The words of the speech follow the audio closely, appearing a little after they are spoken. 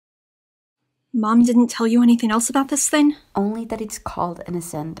Mom didn't tell you anything else about this thing? Only that it's called an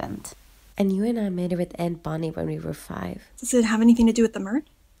ascendant. And you and I made it with Aunt Bonnie when we were 5. Does it have anything to do with the Mert?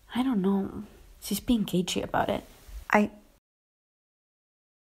 I don't know. She's being cagey about it.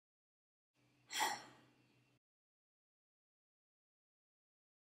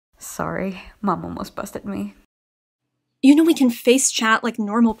 Sorry, Mom almost busted me. You know we can face chat like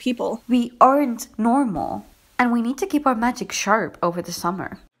normal people. We aren't normal. And we need to keep our magic sharp over the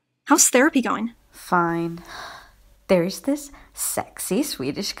summer. How's therapy going? Fine. There's this sexy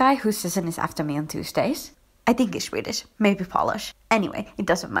Swedish guy whose season is after me on Tuesdays. I think he's Swedish, maybe Polish. Anyway, it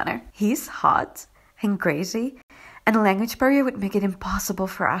doesn't matter. He's hot and crazy, and a language barrier would make it impossible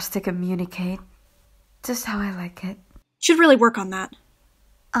for us to communicate. Just how I like it. Should really work on that.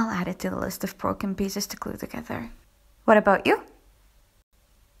 I'll add it to the list of broken pieces to glue together. What about you?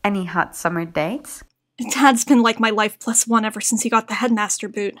 Any hot summer dates? Dad's been like my life plus one ever since he got the headmaster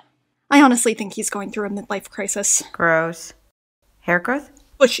boot. I honestly think he's going through a midlife crisis. Gross. Hair growth?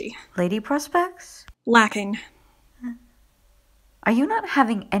 Bushy. Lady prospects? Lacking. Are you not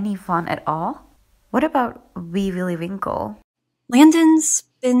having any fun at all? What about Wee Willy Winkle? Landon's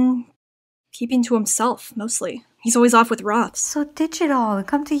been keeping to himself, mostly. He's always off with Roths. So digital.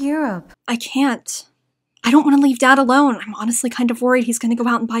 Come to Europe. I can't. I don't want to leave Dad alone. I'm honestly kind of worried he's going to go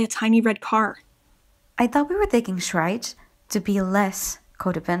out and buy a tiny red car. I thought we were taking strides to be less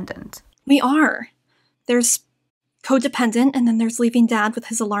codependent. We are. There's codependent, and then there's leaving Dad with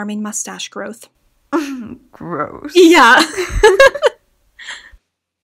his alarming mustache growth. Gross. Yeah.